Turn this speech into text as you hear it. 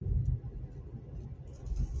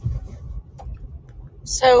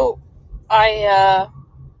So I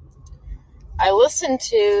I listened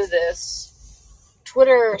to this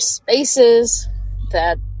Twitter Spaces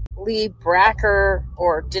that Lee Bracker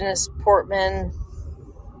or Dennis Portman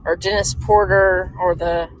or Dennis Porter or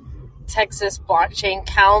the Texas Blockchain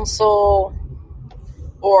Council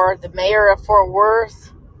or the mayor of Fort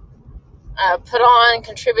Worth put on,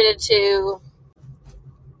 contributed to.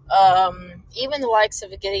 Even the likes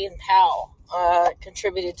of Gideon Powell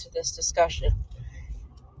contributed to this discussion.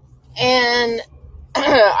 And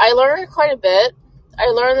I learned quite a bit. I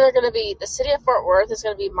learned the city of Fort Worth is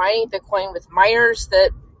going to be mining Bitcoin with miners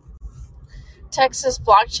that Texas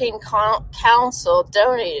Blockchain Council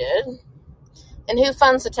donated. And who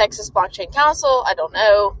funds the Texas Blockchain Council? I don't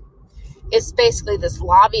know. It's basically this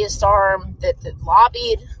lobbyist arm that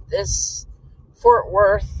lobbied this Fort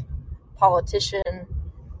Worth politician,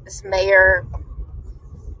 this mayor,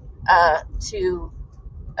 to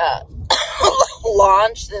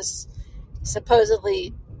launch this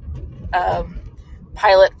supposedly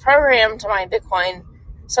pilot program to mine Bitcoin.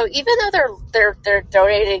 So even though they're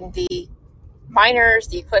donating the miners,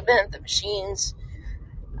 the equipment, the machines,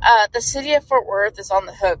 the city of Fort Worth is on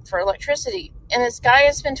the hook for electricity. And this guy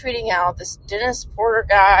has been tweeting out, this Dennis Porter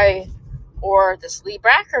guy or this Lee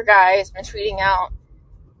Bracker guy has been tweeting out,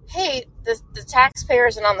 hey, the taxpayer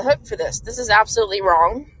isn't on the hook for this. This is absolutely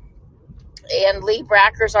wrong. And Lee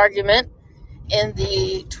Bracker's argument in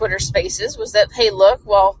the Twitter Spaces was that, hey, look,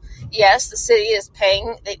 well, yes, the city is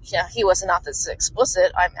paying. He was not this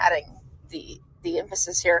explicit. I'm adding the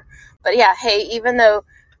emphasis here. But yeah, hey, even though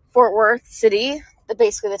Fort Worth City,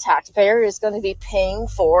 basically the taxpayer, is going to be paying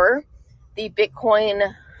for the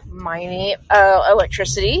Bitcoin mining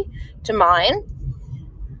electricity to mine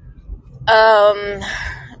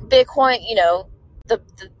Bitcoin, the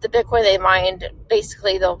Bitcoin they mined,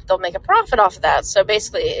 basically they'll make a profit off of that. So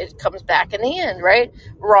basically it comes back in the end, right?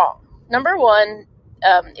 Wrong. Number one,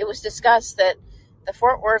 it was discussed that the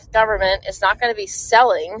Fort Worth government is not going to be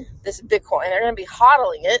selling this Bitcoin. They're going to be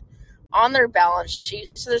hodling it on their balance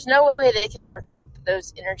sheet. So there's no way they can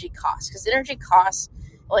those energy costs, because energy costs,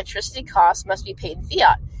 electricity costs, must be paid in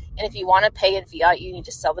fiat. And if you want to pay in fiat, you need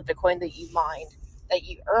to sell the Bitcoin that you mined, that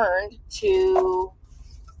you earned to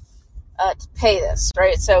pay this,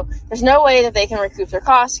 right? So there's no way that they can recoup their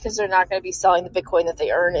costs because they're not going to be selling the Bitcoin that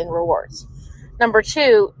they earn in rewards. Number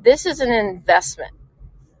two, this is an investment.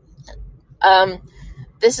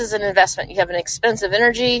 This is an investment. You have an expensive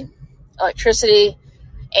energy, electricity,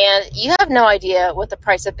 and you have no idea what the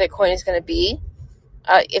price of Bitcoin is going to be,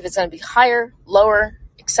 if it's going to be higher, lower,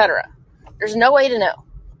 etc. There's no way to know.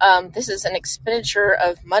 This is an expenditure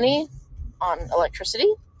of money on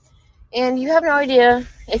electricity, and you have no idea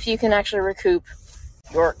if you can actually recoup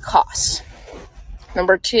your costs.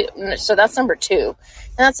 Number two, so that's number two,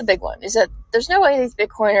 and that's a big one, is that there's no way these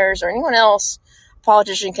Bitcoiners or anyone else,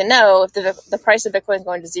 politician, can know if the price of Bitcoin is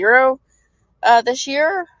going to zero this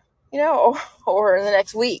year, or in the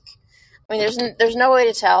next week. I mean, there's no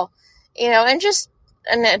way to tell, and just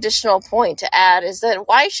an additional point to add is that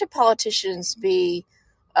why should politicians be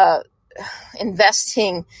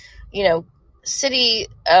investing, city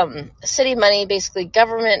money, basically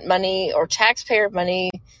government money or taxpayer money,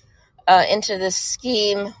 into this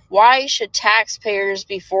scheme? Why should taxpayers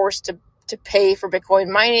be forced to pay for Bitcoin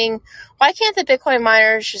mining? Why can't the Bitcoin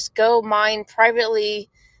miners just go mine privately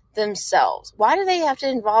themselves? Why do they have to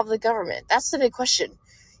involve the government? That's the big question.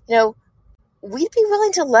 We'd be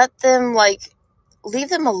willing to let them, leave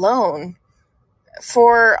them alone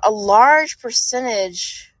for a large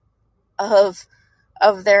percentage of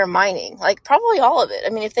their mining, probably all of it. I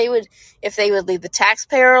mean, if they would leave the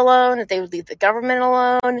taxpayer alone, if they would leave the government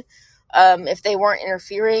alone, if they weren't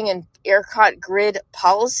interfering in ERCOT grid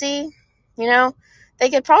policy, they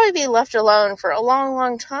could probably be left alone for a long,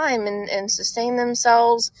 long time and sustain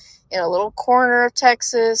themselves in a little corner of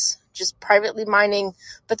Texas, just privately mining.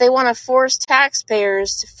 But they want to force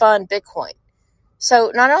taxpayers to fund Bitcoin.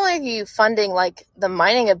 So not only are you funding the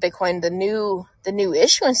mining of Bitcoin, the new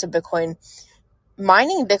issuance of Bitcoin,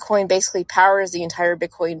 mining Bitcoin basically powers the entire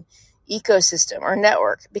Bitcoin ecosystem or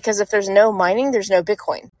network. Because if there's no mining, there's no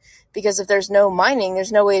Bitcoin. Because if there's no mining,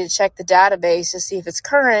 there's no way to check the database to see if it's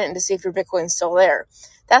current and to see if your Bitcoin's still there.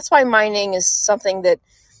 That's why mining is something that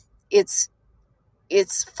it's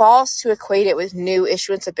false to equate it with new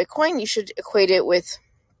issuance of Bitcoin. You should equate it with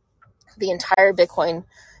the entire Bitcoin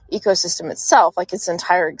ecosystem itself, its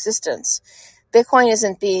entire existence. Bitcoin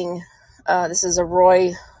isn't being, this is a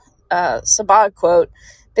Roy Sabag quote,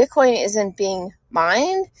 Bitcoin isn't being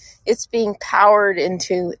mined, it's being powered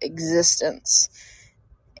into existence.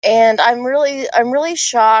 And I'm really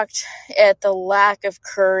shocked at the lack of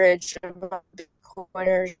courage of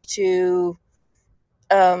Bitcoiners to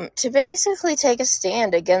basically take a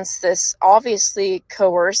stand against this obviously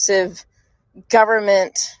coercive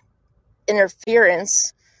government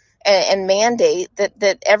interference and mandate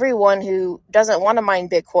that everyone who doesn't want to mine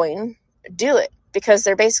Bitcoin do it, because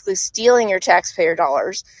they're basically stealing your taxpayer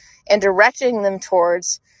dollars and directing them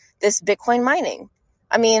towards this Bitcoin mining.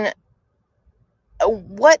 I mean,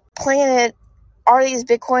 what planet are these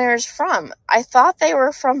Bitcoiners from? I thought they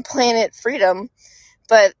were from Planet Freedom,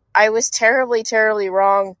 but I was terribly, terribly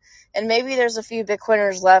wrong. And maybe there's a few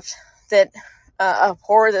Bitcoiners left that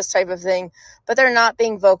abhor this type of thing, but they're not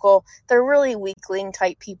being vocal. They're really weakling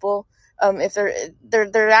type people. If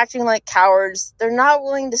they're acting like cowards, they're not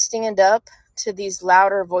willing to stand up to these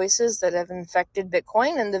louder voices that have infected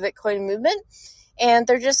Bitcoin and the Bitcoin movement, and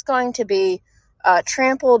they're just going to be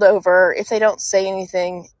trampled over if they don't say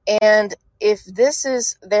anything. And if this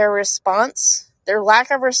is their response, their lack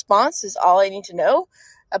of response is all I need to know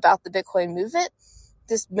about the Bitcoin movement.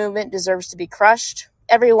 This movement deserves to be crushed.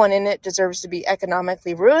 Everyone in it deserves to be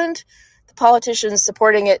economically ruined. The politicians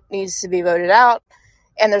supporting it needs to be voted out.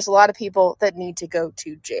 And there's a lot of people that need to go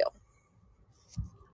to jail.